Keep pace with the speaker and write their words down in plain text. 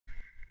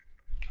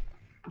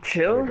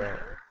Chill? Like,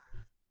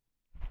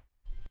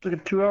 It's like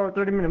a 2 hour,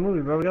 30-minute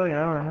movie, bro. We got like an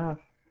hour and a half.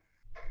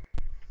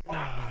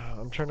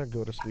 I'm trying to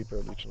go to sleep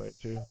early tonight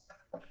too.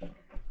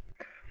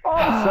 All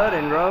of a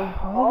sudden, bro. All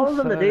of All a of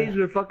the sudden. days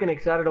we're fucking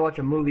excited to watch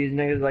a movie, these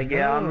niggas like,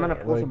 yeah, I'm gonna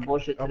No, pull some like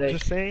bullshit I'm today.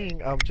 just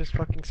saying, I'm just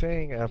fucking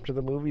saying. After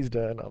the movie's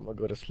done, I'm gonna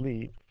go to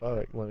sleep.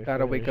 Fuck, let me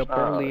Gotta wake finish. up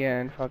early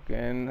and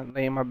fucking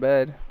lay in my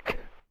bed.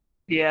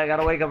 Yeah, I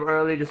gotta wake up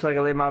early just so I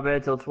can lay in my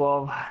bed till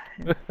 12.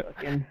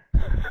 Fucking,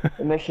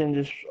 the mission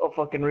just so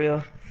fucking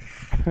real.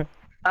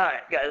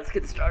 Alright, guys, let's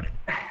get started.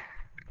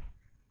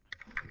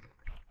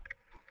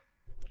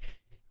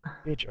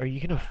 Bitch, are you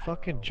gonna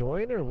fucking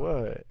join or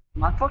what?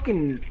 My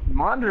fucking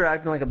monitor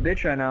acting like a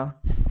bitch right now.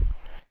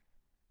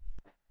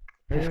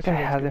 This guy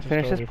hasn't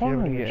finished his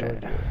porno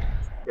yet.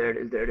 There it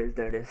is, there it is,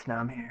 there it is. Now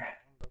I'm here.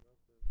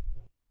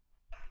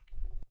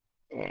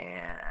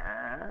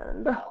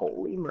 And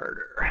holy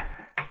murder.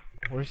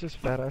 Where's this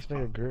fat ass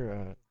nigga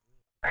girl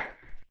at?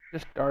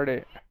 Just start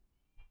it.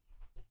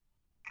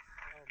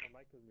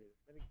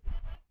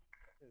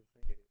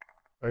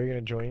 Are you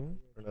gonna join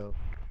or no?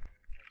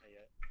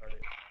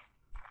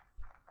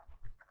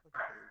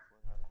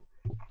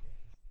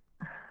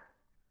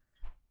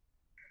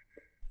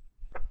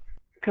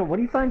 Okay, what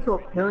do you find so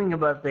appealing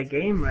about the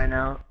game right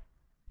now?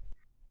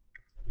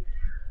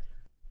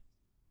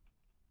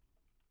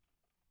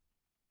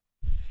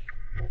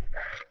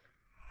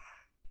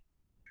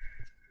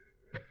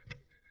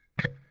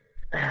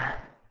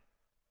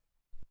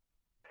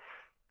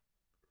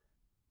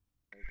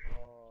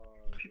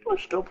 People are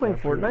still playing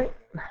Fortnite?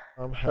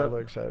 I'm hella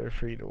excited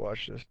for you to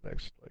watch this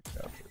next like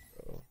chapter,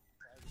 bro.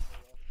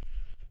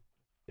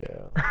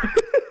 Yeah.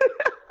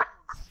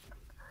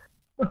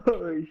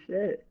 Holy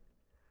shit.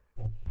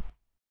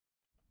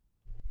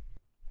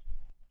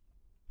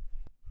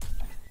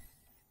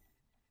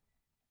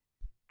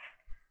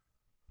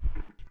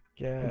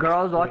 Yeah. Girl,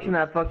 I was watching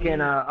that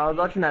fucking, I was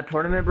watching that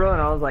tournament, bro, and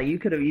I was like, you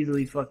could have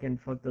easily fucking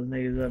fucked those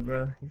niggas up,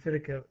 bro. You should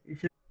have kept, you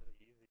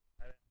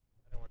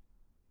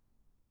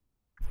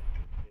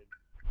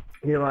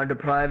don't want to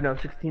deprive no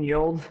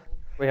 16-year-olds.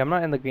 Wait, I'm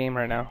not in the game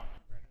right now.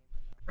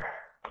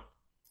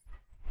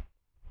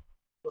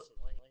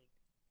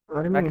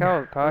 What do you Back mean?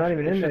 out, Kosh. I'm not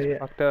even This in there shit's yet.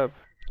 fucked up.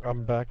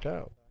 I'm backed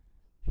out.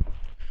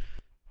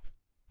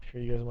 Sure,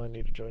 you guys might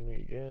need to join me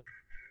again.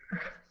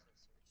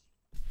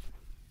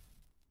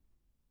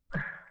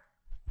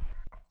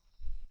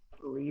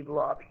 Leave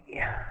lobby.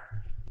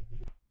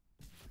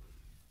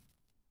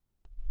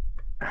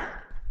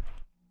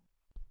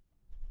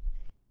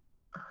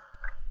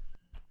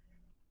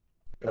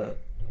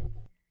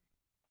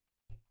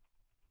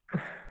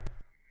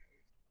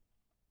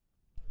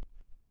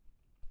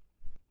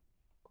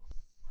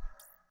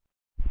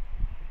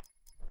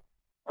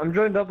 I'm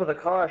joined up with a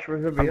Kosh.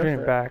 Where's I'm everybody else getting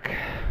at? back.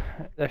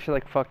 That shit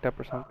like fucked up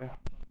or something.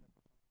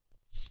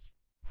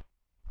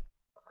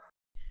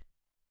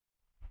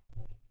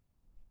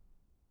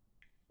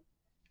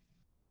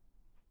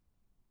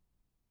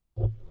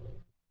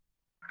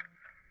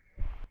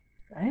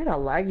 I hate how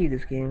laggy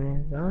this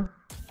game is, huh?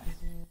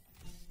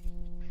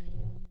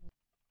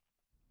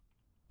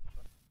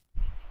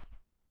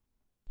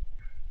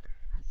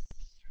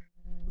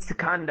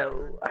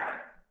 Secondo.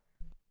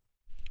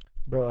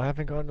 Bro, I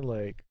haven't gone to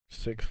like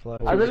Six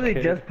Flags. I literally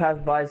just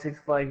passed by Six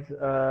Flags,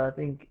 I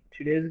think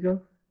 2 days ago.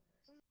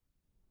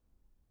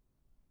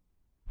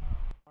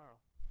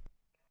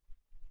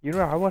 You know,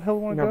 I would hell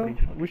want to Nobody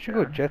go? We should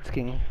go jet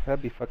skiing.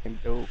 That'd be fucking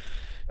dope.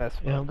 That's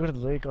Yeah, I'm going to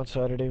the lake on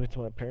Saturday with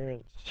my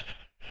parents.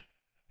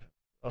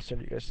 I'll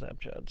send you guys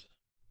Snapchats.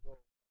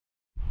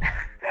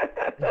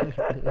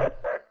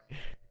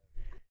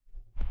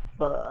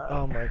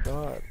 Oh my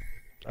god.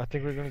 I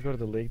think we're gonna go to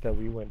the lake that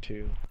we went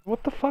to.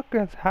 What the fuck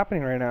is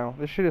happening right now?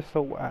 This shit is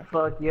so whack.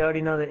 Fuck, you already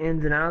know the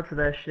ins and outs of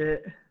that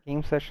shit.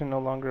 Game session no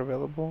longer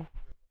available.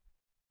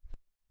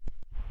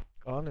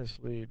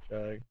 Honestly,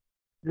 Jack.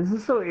 This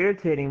is so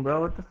irritating,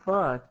 bro. What the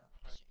fuck?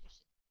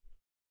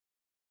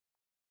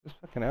 This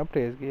fucking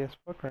update is gay as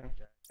fuck right now.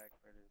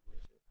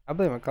 I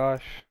blame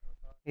Akash.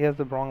 He has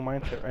the wrong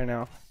mindset right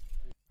now.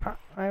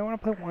 I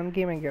want to play one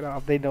game and get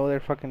off. They know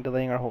they're fucking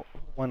delaying our whole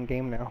one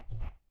game now.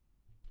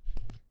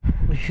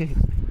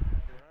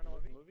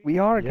 We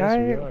are, Yes,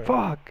 guy. we are.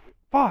 Fuck.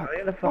 I'm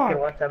gonna fucking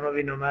watch that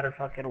movie no matter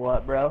fucking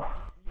what, bro.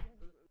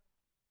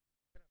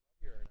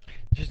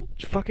 Just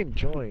fucking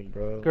join,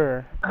 bro.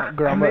 Gur,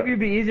 Maybe it'd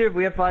be easier if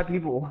we had 5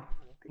 people.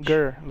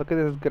 Gur, look at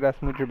this good ass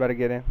mood you're about to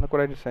get in. Look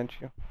what I just sent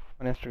you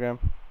on Instagram.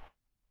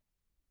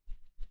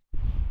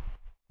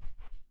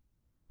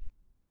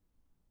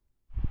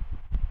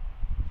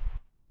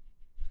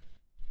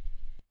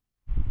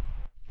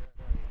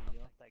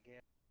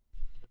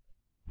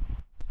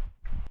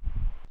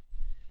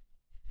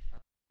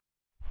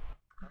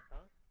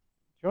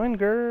 Join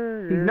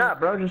Gur. He's not,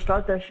 bro. Just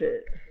start that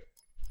shit.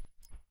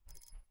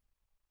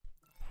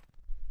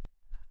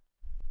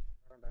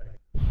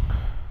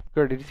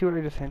 Gur, did you see what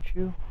I just sent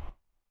you?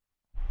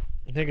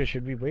 Nigga,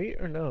 should we wait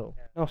or no?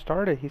 No,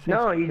 start it. He said.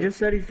 No, he just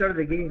said he started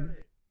the game.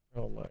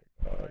 Oh my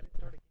god.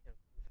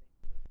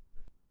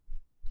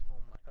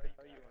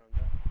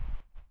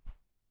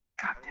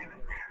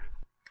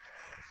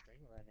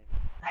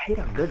 hate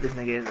how good this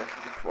nigga is at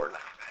Fortnite.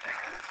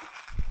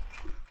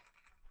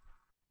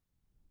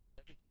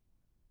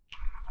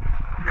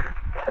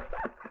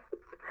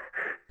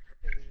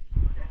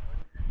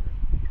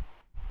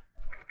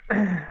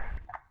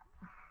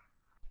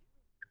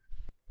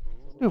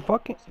 Dude,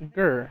 fucking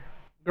girl,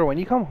 when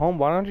you come home,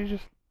 why don't you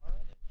just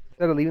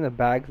instead of leaving the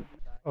bags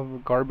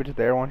of garbage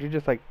there, why don't you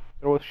just like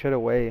throw shit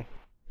away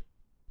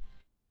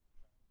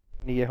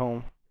when you get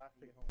home?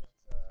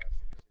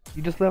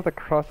 You just left the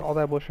crust, all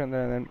that bullshit in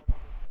there, and then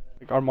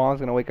like our mom's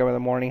gonna wake up in the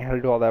morning and have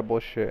to do all that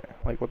bullshit.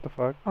 Like what the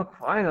fuck? Oh,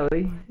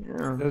 finally.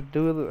 Yeah. Just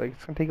do it. Like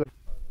it's gonna take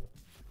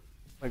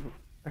like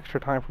extra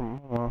time from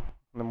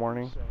in the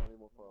morning.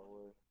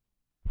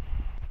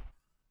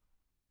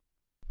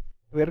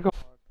 We gotta go.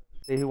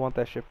 They who want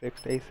that shit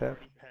fixed ASAP.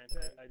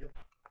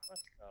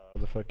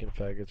 The fucking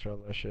faggots are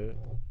on that shit.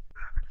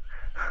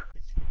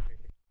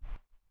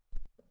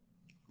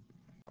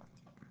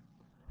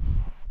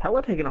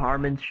 Hella taking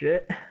Harmon's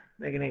shit.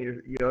 Making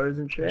it yours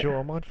and shit. Joe,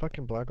 I'm on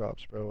fucking Black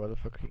Ops, bro. Why the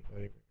fuck are you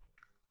letting me?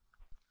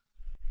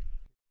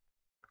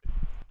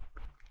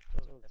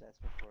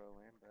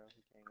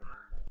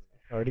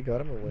 I already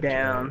got him a win.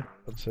 Down. Tonight.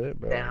 That's it,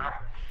 bro. Down.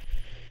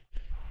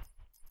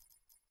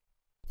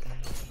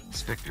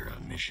 Spectre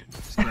on mission.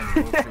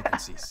 Scanning all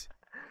frequencies.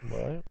 What?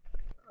 Oh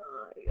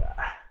my god.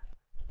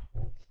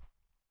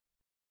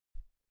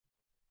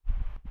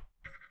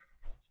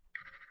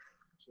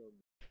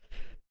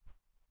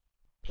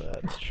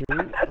 That's true.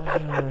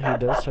 He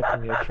does suck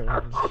me at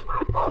friends.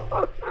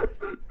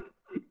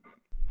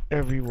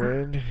 Every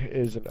win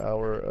is an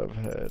hour of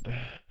head.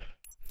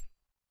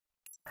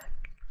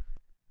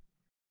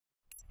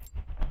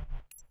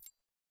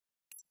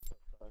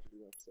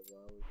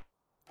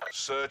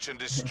 Search and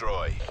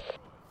destroy.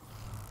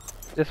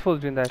 This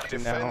fool's doing that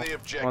shit now Defend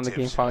the when the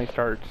game objectives. finally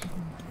starts.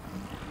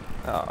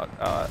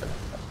 The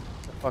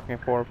fucking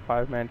 4 or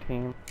 5 man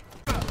team.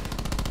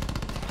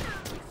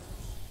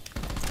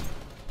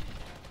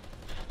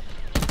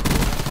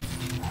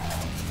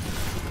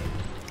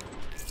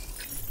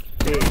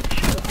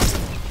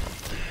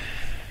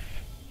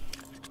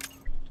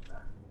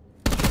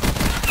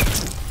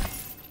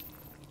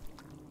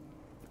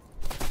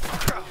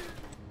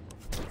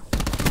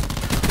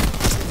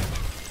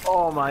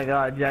 Oh my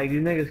god, Jack,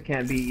 these niggas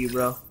can't beat you,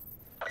 bro.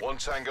 One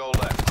tango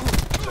left.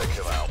 Take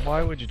him out.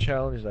 Why would you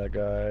challenge that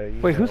guy?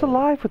 You Wait, who's know.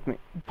 alive with me?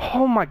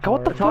 Oh my god,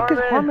 what the fuck is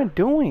Harmon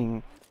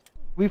doing?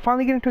 We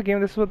finally get into a game,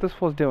 this is what this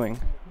fool's doing.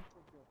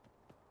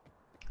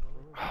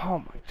 Oh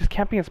my, just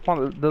camping and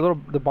spawn.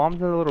 The bombs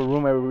in the little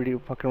room everybody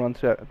fucking runs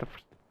to at the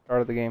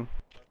start of the game.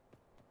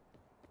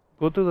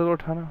 Go through the little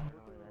tunnel.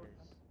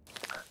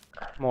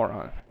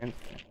 Moron. And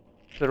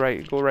to the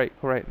right, go right,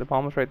 go right. The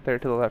bomb's right there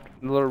to the left.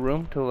 The little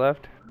room to the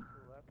left.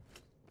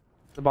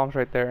 The bomb's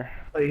right there.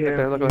 Oh, you hear Right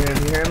there, him? look, You look. hear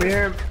him? You hear him? You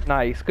hear him?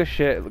 Nice, good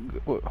shit.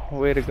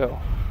 Way to go.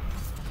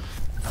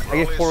 I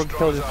get 4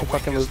 kills just to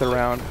fucking lose the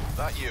round.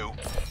 That you.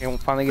 And we'll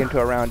finally get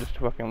into a round just to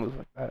fucking lose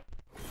like that.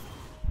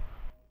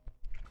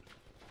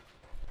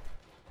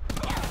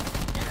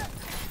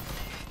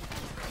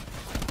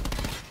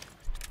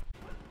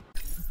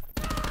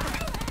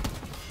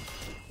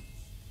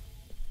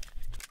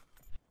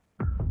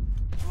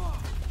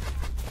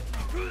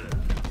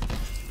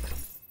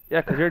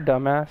 Yeah, cause you're a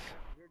dumbass.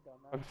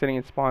 I'm sitting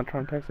in spawn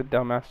trying to text a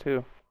dumbass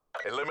too.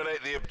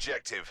 Eliminate the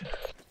objective.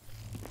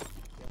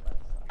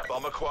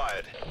 Bomb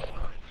acquired.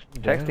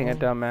 Texting a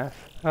dumbass.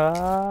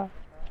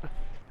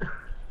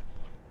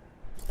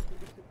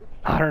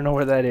 I don't know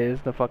where that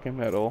is, the fucking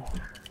middle.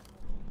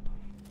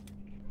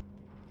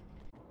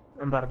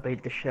 I'm about to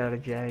bait the shit out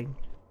of Jag.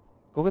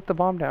 Go get the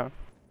bomb down.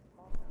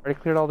 Already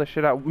cleared all this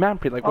shit out.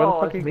 Manpreet, like where the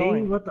fuck are you me?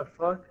 going? What the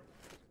fuck?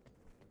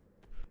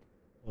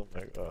 Oh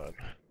my god.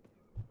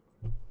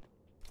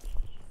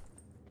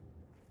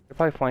 They're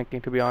probably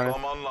flanking, to be honest.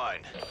 Bomb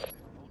online.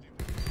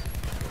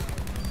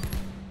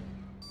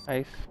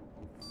 Nice.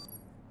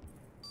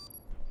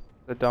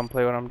 The dumb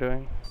play what I'm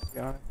doing, to be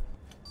honest.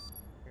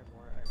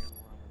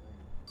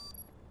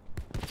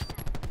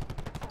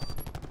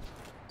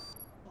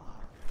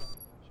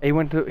 Hey,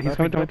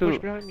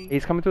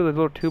 he's coming through the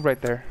little tube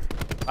right there.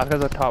 Last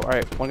guy's up top.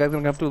 Alright, one guy's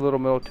gonna come through the little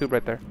middle tube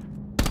right there.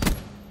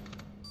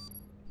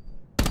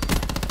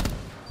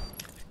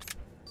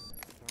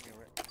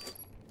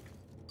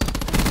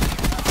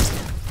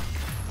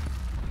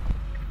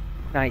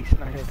 Nice.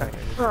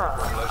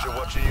 Pleasure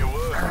watching you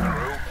work,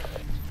 crew.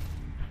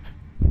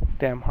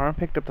 Damn, Harm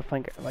picked up the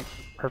flank at like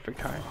perfect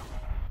time.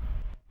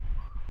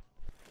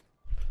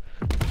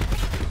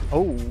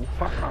 Oh,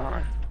 fuck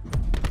on.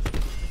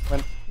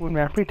 When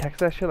Manpreet texted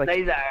that shit, like,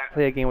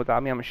 play a game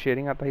without me, I'm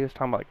shitting. I thought he was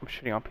talking about, like, I'm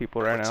shitting on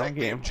people right now in Protect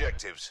the game.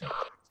 objectives.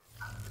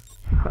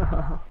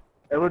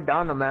 Hey, we're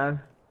down to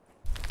man.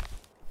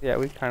 Yeah,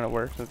 we kind of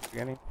were since the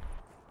beginning.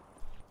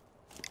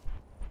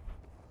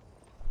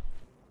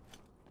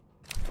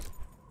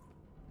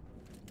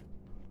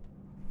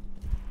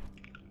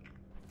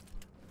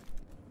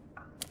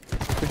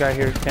 The guy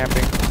here is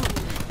camping.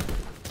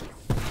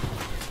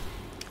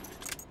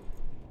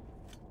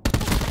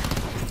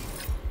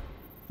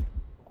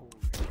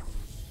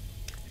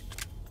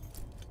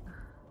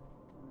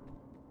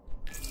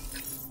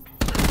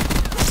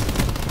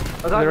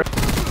 Okay.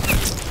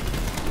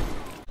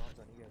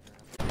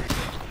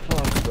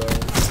 Fuck,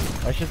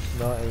 bro. I should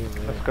not aim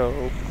it. Let's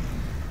go.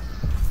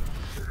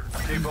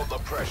 Keep up the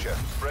pressure.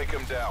 Break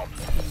them down.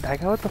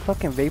 That guy with the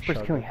fucking vapors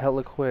Shotgun. killing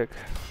hella quick.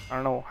 I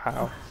don't know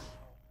how.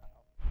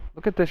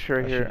 Look at this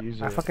shirt I here. should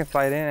use I it. fucking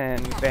slide in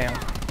and bam.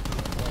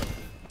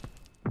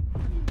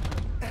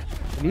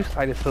 The new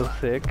slide is so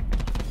sick.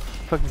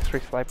 Fucking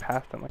straight slide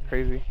past them like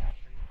crazy.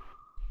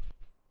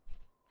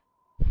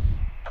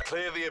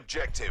 Clear the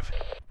objective.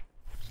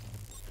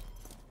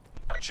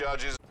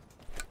 Charges.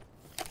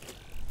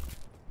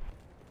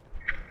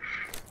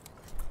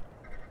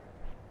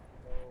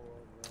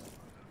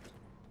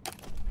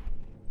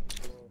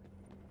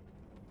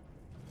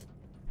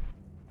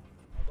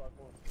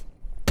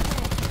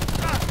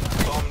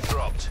 Bomb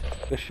dropped.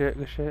 Good shit,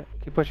 good shit.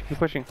 Keep pushing, keep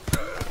pushing.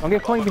 Don't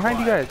get flanked behind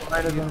you guys.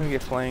 He's gonna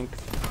get flanked.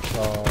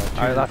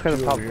 Alright, last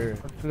guy's up top. Two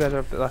guys are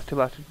up, last two.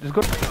 Just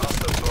go. Lost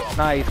the bomb.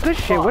 Nice, good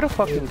shit. Where to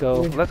fucking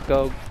go? Let's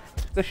go.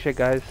 Good shit,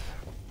 guys.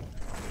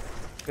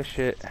 Good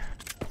shit.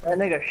 That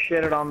nigga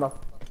shitted on us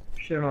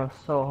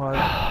so hard.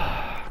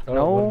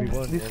 No,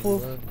 these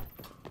fools.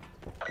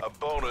 A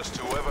bonus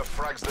to whoever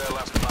frags their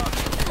last man.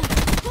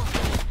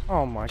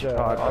 Oh my Yeah.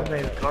 That god.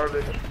 nigga's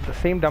garbage. The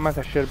same dumbass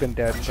that should have been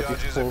dead, but these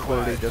Charges fools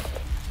literally acquired. just.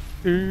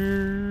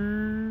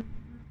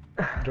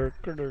 Dirk.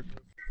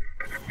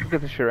 Look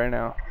at this shit right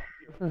now.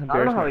 This is I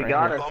don't know how he embarrassment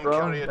got right us, Bomb bro.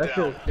 carrier That shit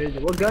down. is crazy.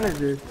 What gun is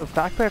this? here. The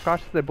fact that I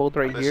got they're both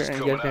right This here, is and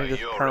you coming guys can out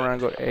just your turn around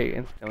end. and go A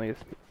instantly.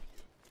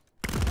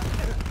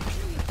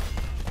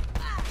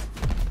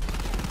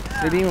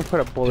 They didn't even put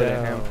a bullet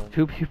in him. Damn.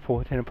 2 people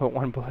didn't put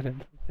 1 bullet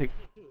in. Like,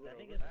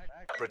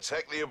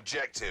 Protect the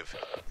objective.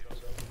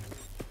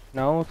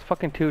 no, it's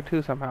fucking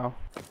 2-2 somehow.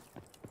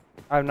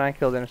 I have 9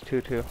 kills and it's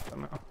 2-2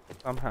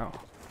 somehow.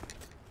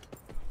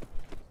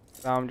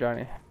 Now I'm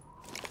Johnny.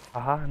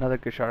 Aha, another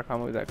good shot. I can't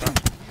move that gun.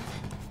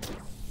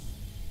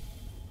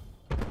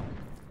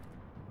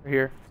 Right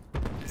here.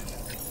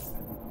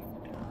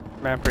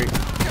 Man free.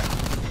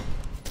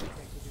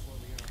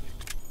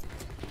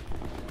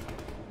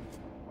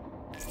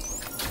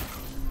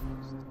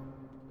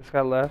 This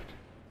guy left.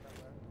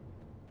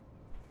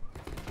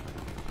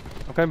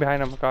 I'm coming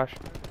behind him, gosh.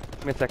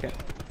 Give me a second.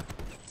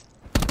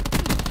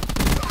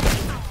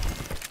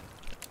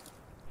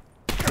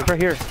 He's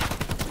right here.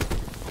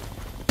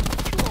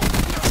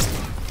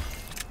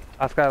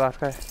 Last guy.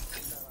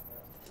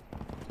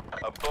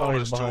 A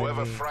bonus to behind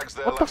whoever me. frags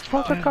their What the last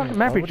fuck? man. Man,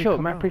 Why pretty would he chill,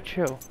 come man, out? pretty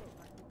chill.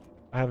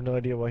 I have no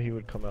idea why he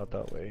would come out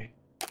that way.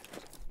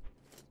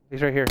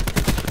 He's right here.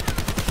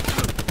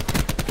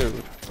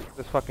 Dude,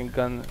 this fucking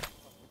gun.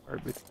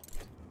 Garbage.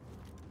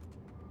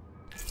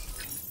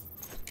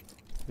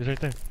 He's right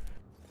there.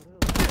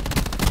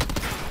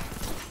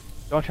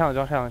 Don't challenge.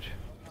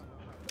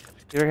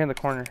 He's right here in the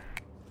corner.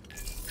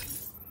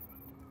 He's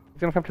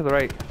gonna come to the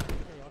right.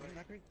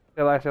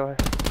 Stay alive.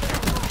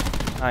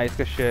 Nice,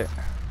 good shit.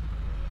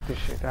 Good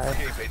shit, guys.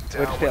 Keep it Way to down. stay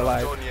We're not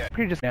alive. done yet.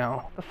 Pretty just now.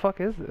 What the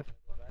fuck is this?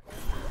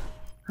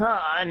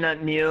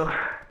 Nothing new.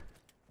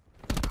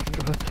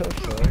 What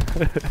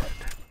the fuck?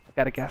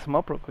 Gotta gas him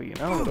up real quick, you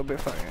know? A little bit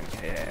fucking.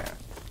 Yeah.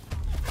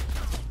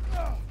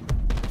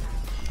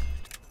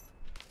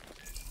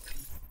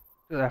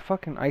 Dude, that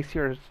fucking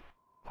ICR's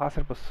class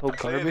setup was so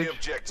Clear the garbage. Who the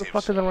objectives.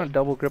 fuck doesn't run a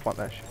double grip on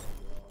that shit?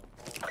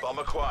 Bomb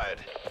acquired.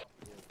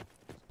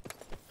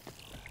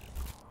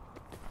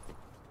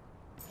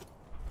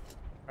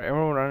 Alright,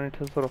 everyone run into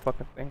this little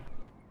fucking thing.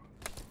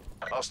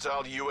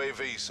 Hostile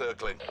UAV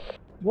circling.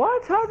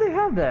 What? How'd they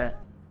have that?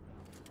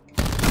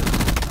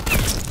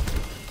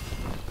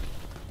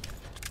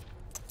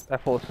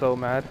 That fool is so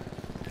mad.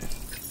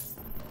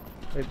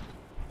 Wait,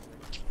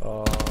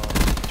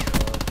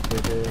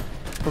 They did.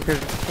 okay.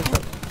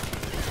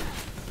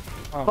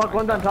 Oh Fuck, my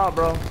one's on top,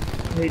 bro.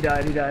 He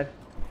died.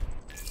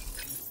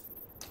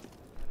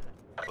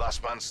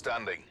 Last man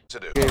standing. To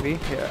do. UAV?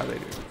 Yeah, they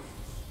do.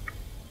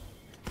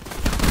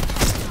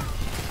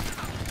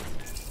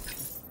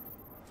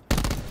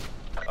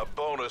 A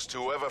bonus to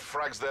whoever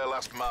frags their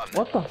last man.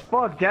 What the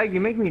fuck, Jag? You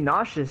make me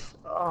nauseous.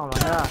 Oh my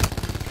god.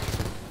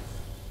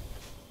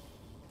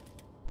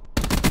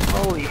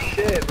 Holy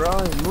shit, bro.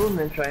 His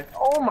movement's right.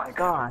 Oh my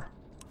god.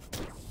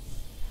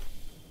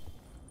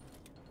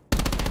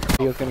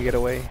 He was gonna get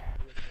away.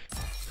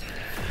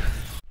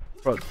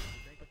 Bro,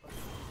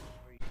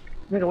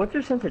 Nigga, what's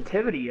your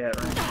sensitivity at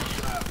right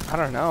now? I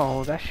don't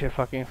know. That shit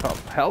fucking felt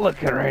hella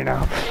good right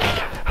now.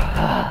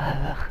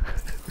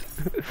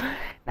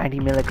 90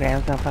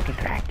 milligrams on fucking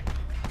crack.